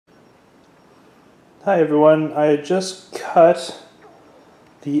Hi everyone, I just cut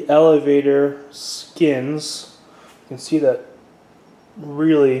the elevator skins. You can see that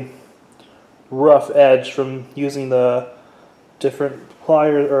really rough edge from using the different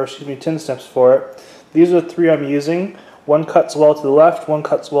pliers, or excuse me, tin snips for it. These are the three I'm using. One cuts well to the left, one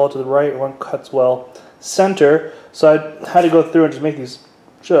cuts well to the right, one cuts well center. So I had to go through and just make these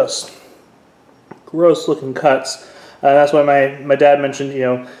just gross looking cuts. That's why my dad mentioned,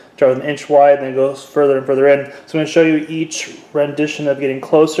 start with an inch wide and then it goes further and further in. So I'm going to show you each rendition of getting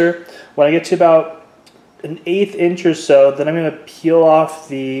closer. When I get to about an 1/8 inch or so, then I'm going to peel off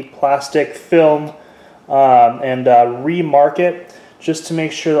the plastic film and remark it just to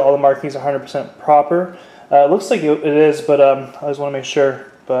make sure that all the markings are 100% proper. It looks like it is, but I just want to make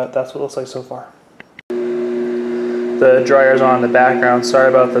sure, but that's what it looks like so far. The dryer's on in the background. Sorry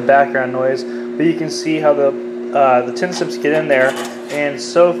about the background noise, but you can see how the tin snips get in there, and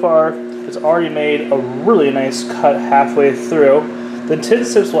so far it's already made a really nice cut halfway through. The tin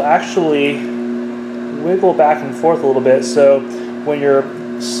snips will actually wiggle back and forth a little bit, so when you're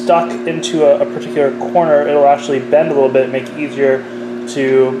stuck into a particular corner, it'll actually bend a little bit and make it easier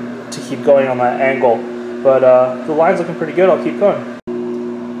to keep going on that angle. But the line's looking pretty good. I'll keep going.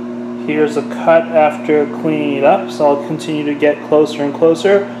 Here's a cut after cleaning it up, so I'll continue to get closer and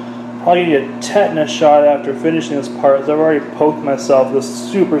closer. Probably need a tetanus shot after finishing this part, so I've already poked myself with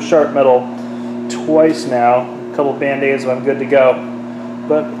super sharp metal twice now. A couple band-aids and I'm good to go.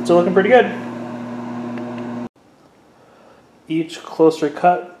 But still looking pretty good. Each closer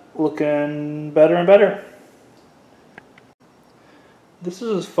cut looking better and better. This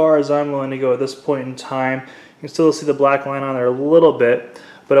is as far as I'm willing to go at this point in time. You can still see the black line on there a little bit,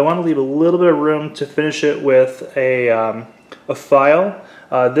 but I want to leave a little bit of room to finish it with a file.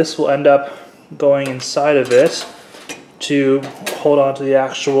 This will end up going inside of it to hold on to the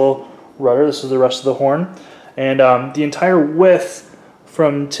actual rudder. This is the rest of the horn. And the entire width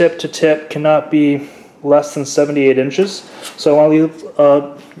from tip to tip cannot be less than 78 inches. So I want to leave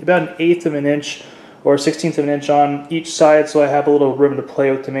about 1/8 of an inch or 1/16 of an inch on each side, so I have a little room to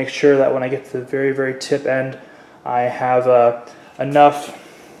play with to make sure that when I get to the very, very tip end, I have enough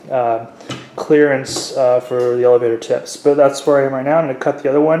clearance for the elevator tips. But that's where I am right now. I'm going to cut the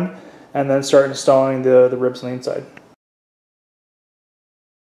other one and then start installing the ribs on the inside.